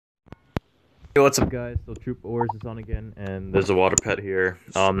Hey, what's up guys? So Troop Ores is on again, and there's a water pet here.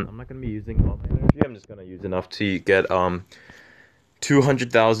 I'm not gonna be using all my energy. I'm just gonna use enough to get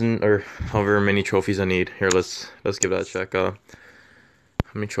 200,000 or however many trophies I need. Here, let's give that a check. How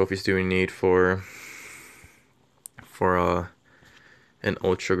many trophies do we need for an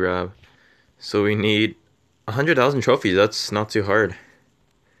ultra grab? So we need 100,000 trophies. That's not too hard.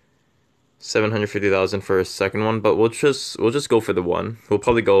 750,000 for a second one, but we'll just go for the one. We'll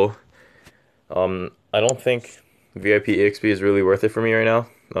probably go. I don't think VIP EXP is really worth it for me right now.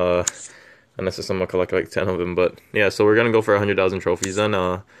 Unless I'm gonna collect like 10 of them. But yeah, so we're gonna go for 100,000 trophies then.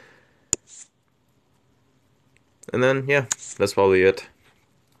 And then yeah, that's probably it.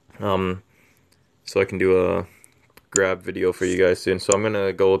 So I can do a grab video for you guys soon. So I'm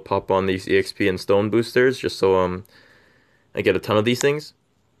gonna go pop on these EXP and stone boosters just so I get a ton of these things.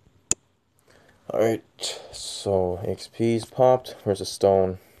 Alright, so XP's popped. Where's a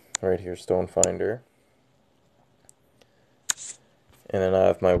stone? Right here, stone finder. And then I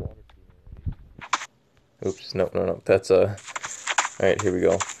have my water. Oops, no. That's alright, here we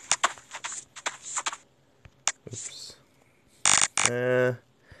go. Oops. I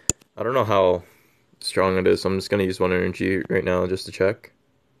don't know how strong it is, so I'm just gonna use one energy right now just to check.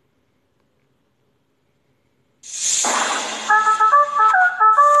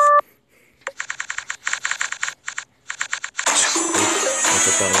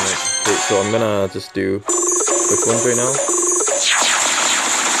 Okay, so I'm gonna just do quick ones right now.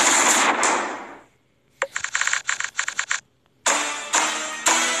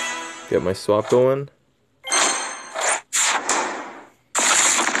 Get my swap going.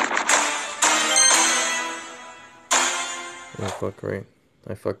 Oh fuck, right.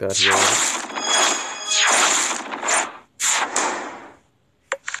 I fucked that here.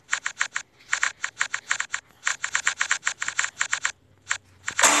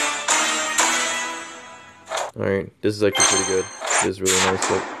 Alright, this is actually pretty good. This is really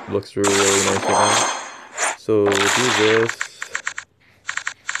nice. Looks really nice right now. So we'll do this.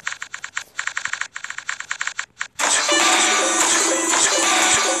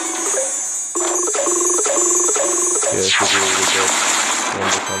 Yeah, this should be really good. One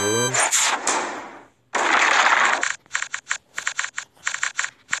more combo in.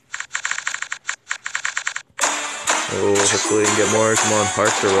 Oh, hopefully we can get more. Come on,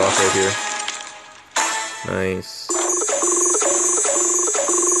 hearts or rock right here. Nice.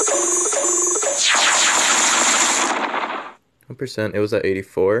 What percent? It was at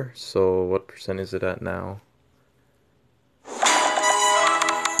 84, so what percent is it at now? Is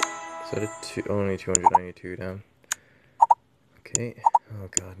that only 292 down? Okay. Oh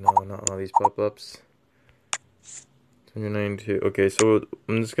god, no, not all these pop-ups. 292. Okay, so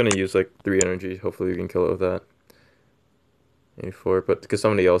I'm just gonna use like 3 energy. Hopefully we can kill it with that. 84, but because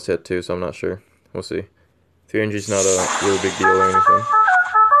somebody else hit too, so I'm not sure. We'll see. 3 energy is not a really big deal or anything.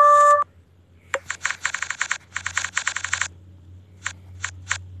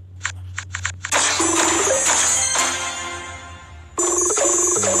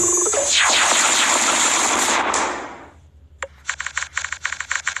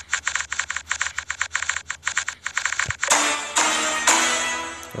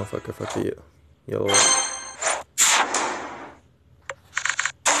 Oh fuck, I fucked the yellow.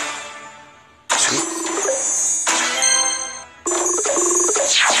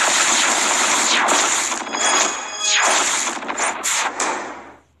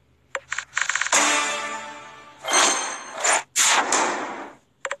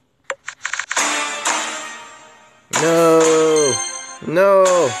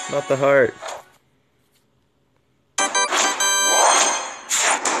 No, not the heart.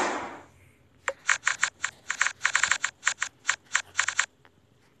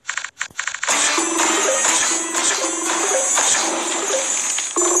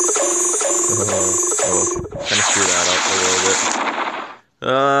 Oh, kind of screw that up a little bit.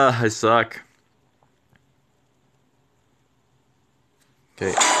 I suck.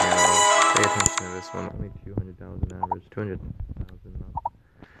 Okay, pay attention to this one. Only 200,000 average. 200,000,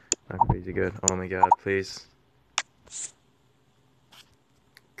 not crazy good. Oh my god, please.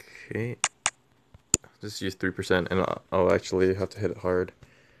 Okay. Just use 3%, and I'll actually have to hit it hard.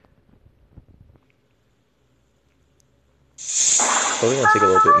 Probably gonna take a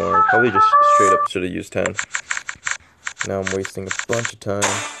little bit more. Probably just straight up should have used 10. Now I'm wasting a bunch of time.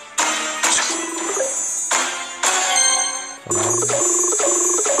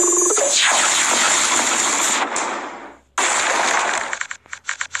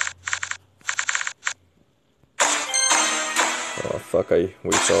 Oh fuck, I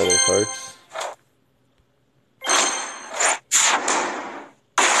wasted all those hearts.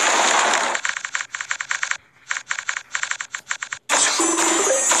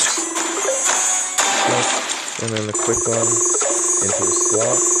 And then the quick one into the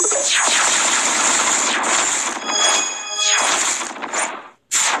slot.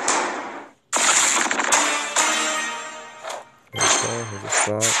 There we go, here's the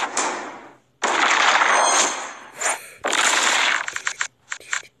slot.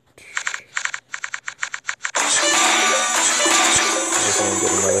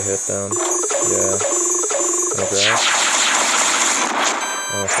 Get another hit down. Yeah. No grab.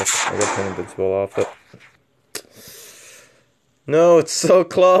 Oh fuck, I got an invincible off it. No, it's so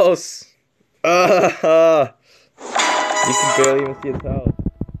close! Ah! You can barely even see its health.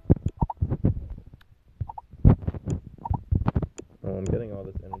 Oh, I'm getting all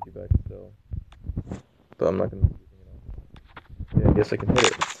this energy back still. But I'm not gonna be using it all. Yeah, I guess I can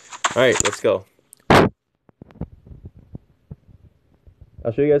hit it. Alright, let's go.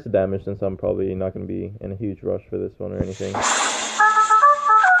 I'll show you guys the damage since I'm probably not going to be in a huge rush for this one or anything.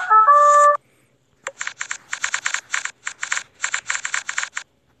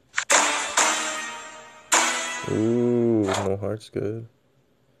 Ooh, no heart's good.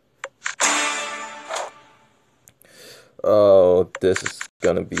 Oh, this is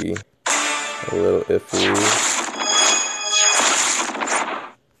going to be a little iffy.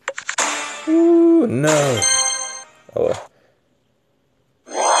 Ooh, no. Oh well.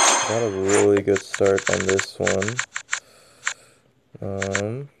 Got a really good start on this one.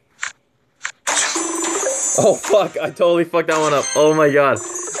 Oh fuck! I totally fucked that one up. Oh my god!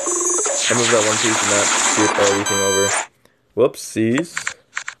 I moved that one piece and that screwed everything over. Whoopsies.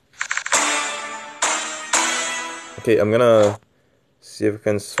 Okay, I'm gonna see if I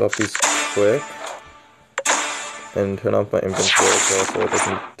can swap these quick and turn off my inventory so it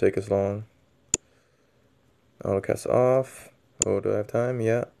doesn't take as long. Autocast off. Oh, do I have time?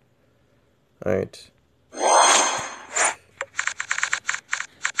 Yeah. Alright.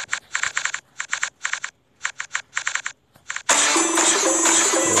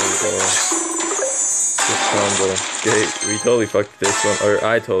 Combo. Okay, we totally fucked this one, or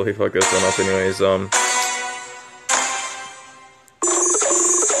I totally fucked this one up anyways. 11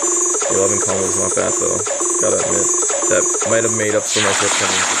 combo is not bad though, gotta admit. That might have made up for my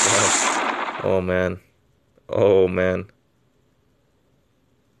shortcomings as well. Oh man. Oh man.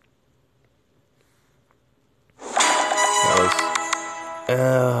 That was...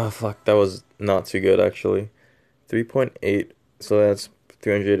 fuck, that was not too good actually. 3.8, so that's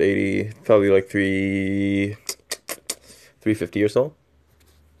 380, probably like 350 or so.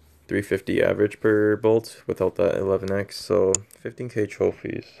 350 average per bolt without that 11x, so 15k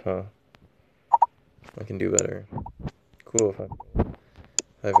trophies, huh? I can do better. Cool.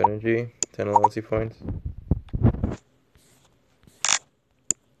 5 energy, 10 loyalty points.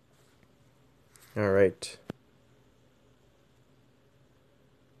 Alright.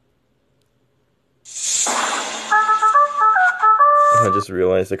 I just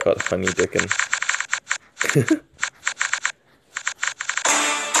realized I caught honey dickin'.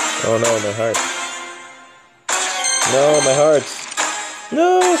 Oh no, my heart. No, my heart.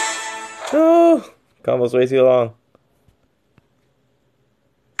 No! No! Combo's way too long.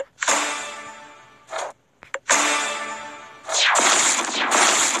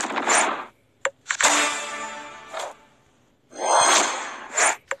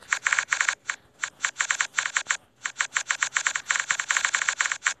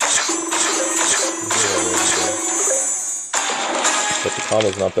 But the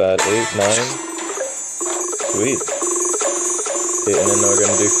combo's not bad. 8, 9. Sweet. Okay, and then we're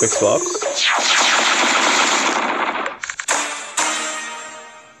gonna do quick swaps.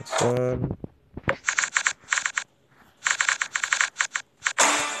 This one.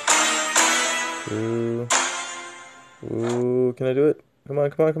 Two. Ooh, can I do it? Come on,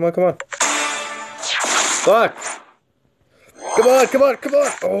 come on, come on, come on. Fuck! Come on, come on, come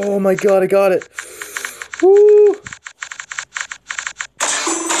on! Oh my god, I got it! Woo!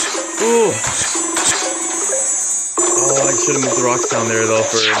 Ooh! Oh, I should have moved the rocks down there though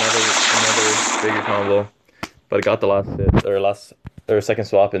for another bigger combo. But I got the last hit, or second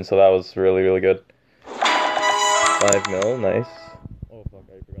swap in, so that was really, really good. 5 mil, nice. Oh fuck,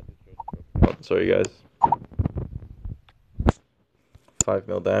 I forgot to show. Oh, sorry guys. 5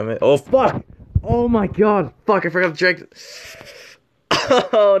 mil damage. Oh fuck! Oh my god! Fuck, I forgot to drink.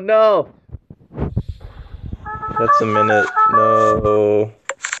 Oh no! That's a minute. No.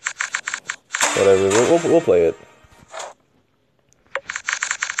 Whatever, we'll play it.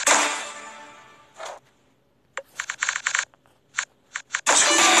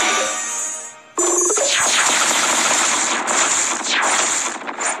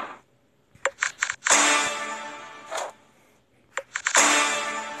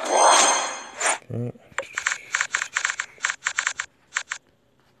 Okay.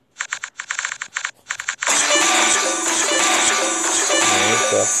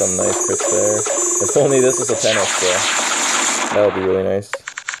 Got some nice crits there. If only this was a 10x though. That would be really nice.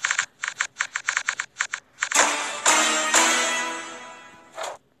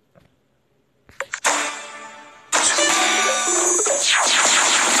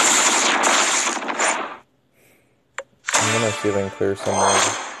 I'm gonna see if I can clear some more.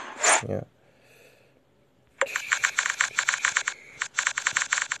 Yeah.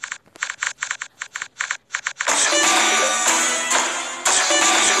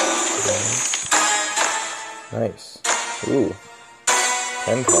 Nice. Ooh.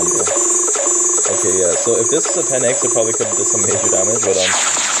 10 combo. Okay, yeah, so if this is a 10x, I probably could have done some major damage, but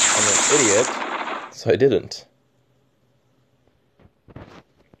I'm an idiot, so I didn't.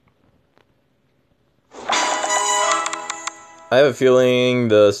 I have a feeling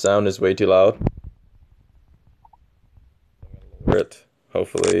the sound is way too loud. I'm gonna lower it.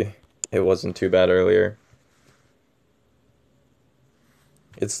 Hopefully it wasn't too bad earlier.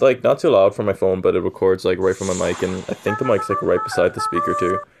 It's like not too loud for my phone, but it records like right from my mic, and I think the mic's like right beside the speaker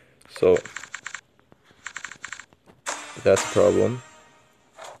too. So that's a problem.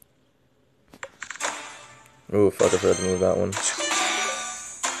 Ooh, fuck, I forgot to move that one.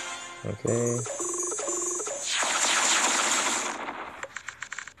 Okay.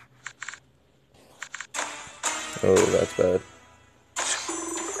 Oh, that's bad.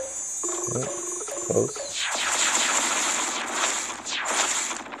 Oh, close.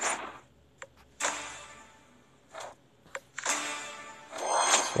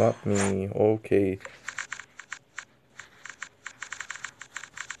 Swap me, okay.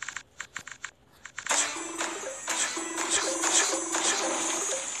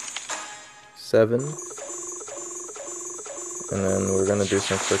 Seven. And then we're gonna do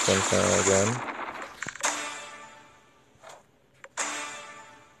some quick ones now again.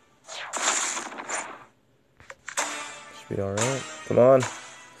 Should be alright. Come on.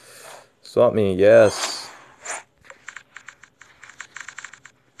 Swap me, yes.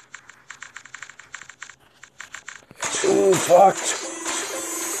 Ooh, fuck!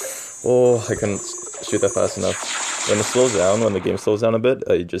 Oh, I couldn't shoot that fast enough. When it slows down, when the game slows down a bit,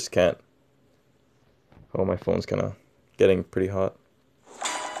 you just can't. Oh, my phone's kinda getting pretty hot.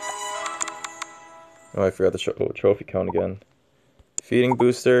 Oh, I forgot the trophy count again. Feeding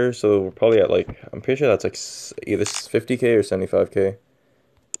booster, so we're probably at like, I'm pretty sure that's like either 50k or 75k.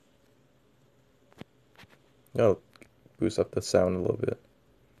 Gotta boost up the sound a little bit.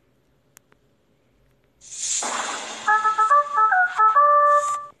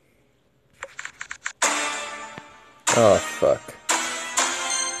 Oh, fuck.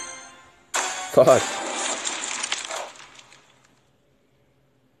 Fuck.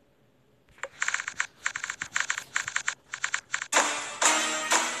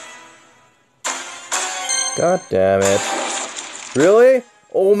 God damn it. Really?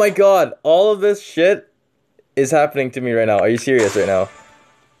 Oh my god, all of this shit is happening to me right now. Are you serious right now?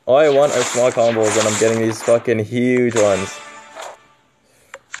 All I want are small combos and I'm getting these fucking huge ones.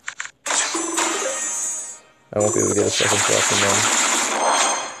 I won't be able to get a second shot from them.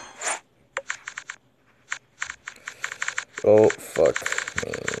 Oh, fuck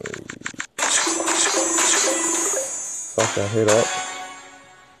me. Fuck that hit up.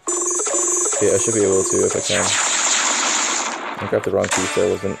 Okay, I should be able to if I can. I grabbed the wrong piece there.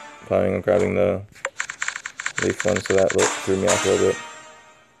 I wasn't planning on grabbing the leaf one, so that threw me off a little bit.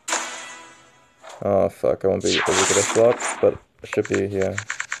 Oh, fuck. I won't be able to get a swap, but I should be, yeah.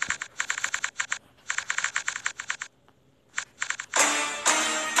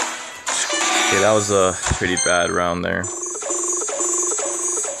 Okay, that was a pretty bad round there.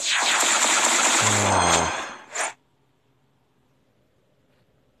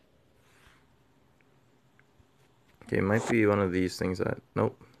 Okay, it might be one of these things that...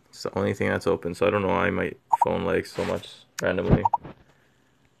 Nope. It's the only thing that's open, so I don't know why my phone lags so much randomly.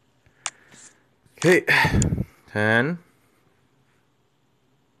 Okay. 10.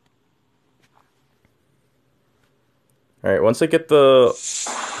 Alright, once I get the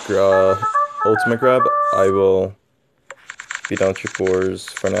ultimate grab, I will be down 2 cores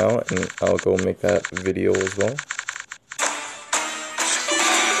for now, and I'll go make that video as well.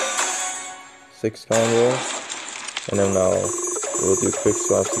 6 combo, and then we'll do quick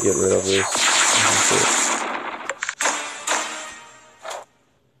swaps to get rid of this.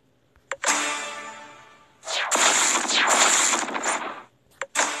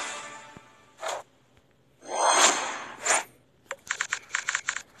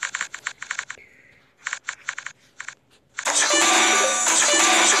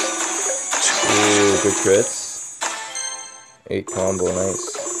 Ooh, good crits. 8 combo,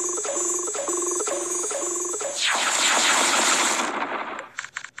 nice.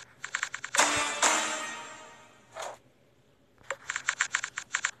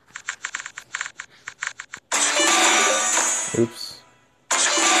 Oops.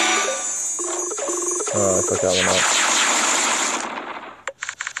 Oh, I fucked that one up.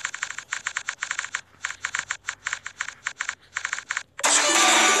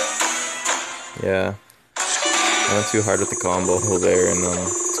 Yeah. I went too hard with the combo there and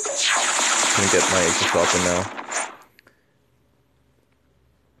couldn't get my extra swap in now.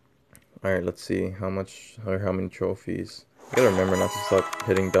 Alright, let's see how much or how many trophies. I gotta remember not to stop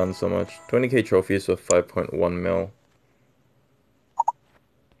hitting done so much. 20k trophies with 5.1 mil.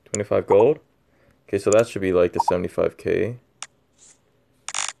 25 gold? Okay, so that should be like the 75k.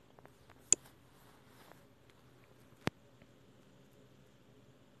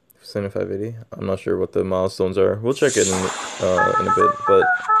 $75.80. I'm not sure what the milestones are. We'll check it in a bit, but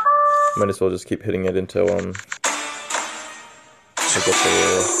might as well just keep hitting it until I get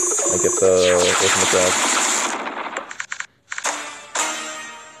the ultimate grab.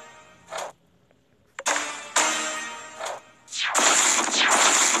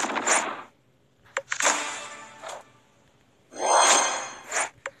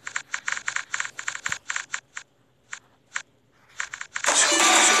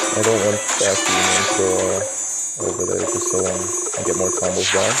 I don't want that to over there just so I get more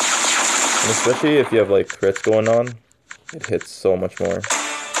combos down. And especially if you have like crits going on, it hits so much more.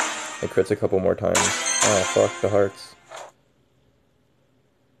 It crits a couple more times. Oh fuck, the hearts.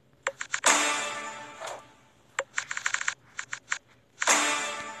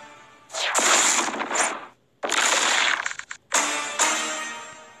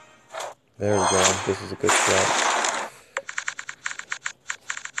 There we go, this is a good shot.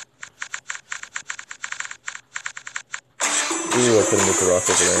 Ooh, I couldn't get the rock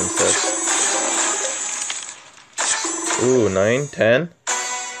over there instead. Ooh, 9, 10,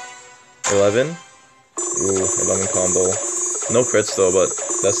 11. Ooh, 11 combo. No crits though, but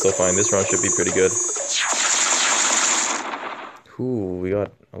that's still fine. This round should be pretty good. Ooh, we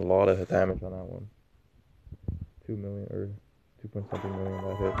got a lot of damage on that one. 2 million, or 2 point something million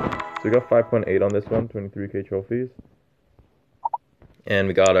that hit. So we got 5.8 on this one, 23k trophies. And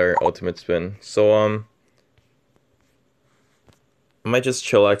we got our ultimate spin. So, I might just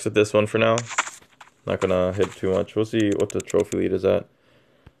chillax with this one for now. Not gonna hit too much. We'll see what the trophy lead is at.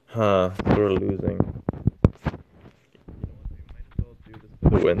 Huh, we're losing.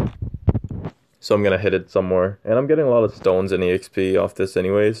 The win. So I'm gonna hit it some more. And I'm getting a lot of stones and EXP off this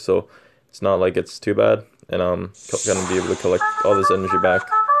anyways, so it's not like it's too bad. And I'm gonna be able to collect all this energy back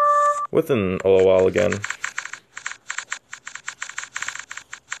within a little while again.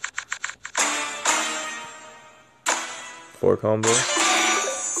 Four combo.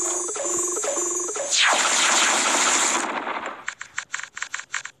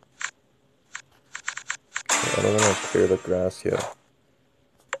 I don't want to clear the grass yet.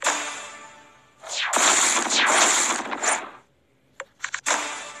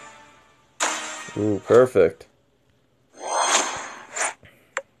 Ooh, perfect.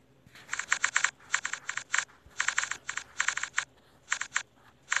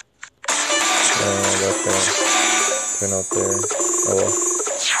 That's gonna turn out there. Oh well.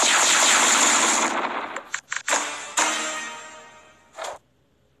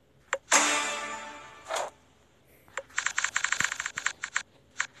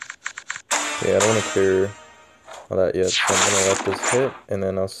 Okay, I don't want to clear all that yet, so I'm gonna let this hit, and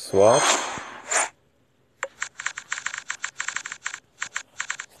then I'll swap.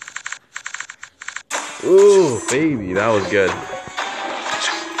 Ooh, baby, that was good.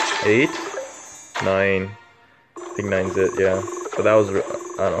 8, 9. I think 9's it, yeah. But that was, I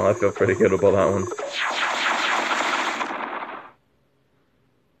don't know, I feel pretty good about that one.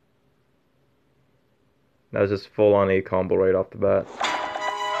 That was just full on 8 combo right off the bat.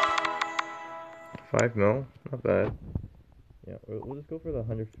 5 mil, not bad. Yeah, we'll just go for the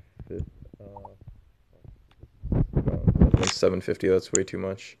 150. 750, that's way too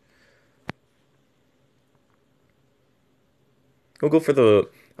much. We'll go for the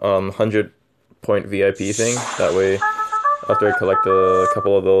 100 point VIP thing. That way, after I collect a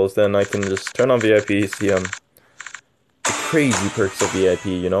couple of those, then I can just turn on VIP, see the crazy perks of VIP,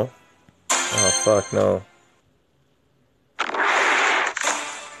 you know? Oh fuck, no.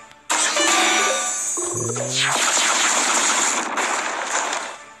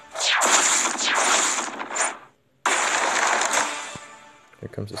 Here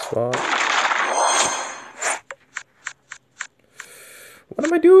comes the swap. What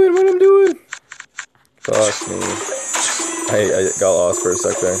am I doing? What am I doing? Fuck me. I got lost for a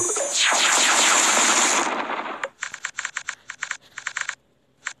sec there.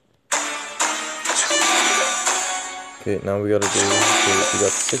 Okay, now we gotta do, okay, we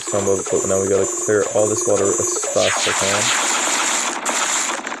got 6 combos, but now we gotta clear all this water as fast as I can.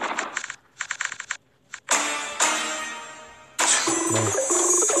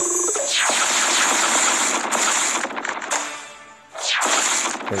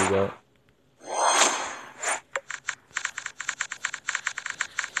 What do you got?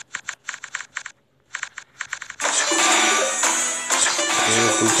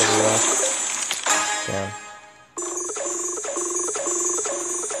 Ooh, please have a rock. Damn.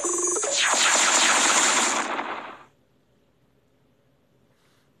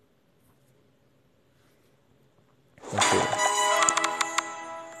 Okay.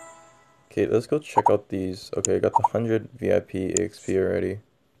 Okay, let's go check out these. Okay, I got the 100 VIP EXP already.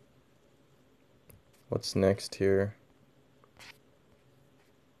 What's next here?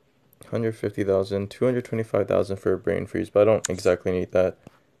 150,000, 225,000 for a brain freeze, but I don't exactly need that.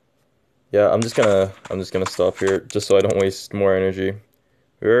 Yeah, I'm just gonna stop here just so I don't waste more energy.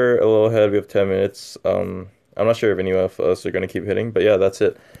 We're a little ahead. We have 10 minutes. I'm not sure if any of us are gonna keep hitting, but yeah, that's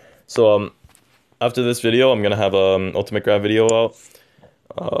it. So after this video, I'm gonna have ultimate grab video out.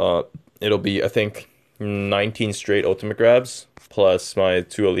 Uh, it'll be I think 19 straight ultimate grabs plus my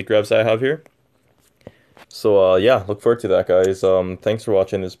 2 elite grabs I have here. So yeah, look forward to that, guys. Thanks for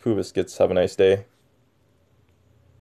watching this PooBiscuits. Have a nice day.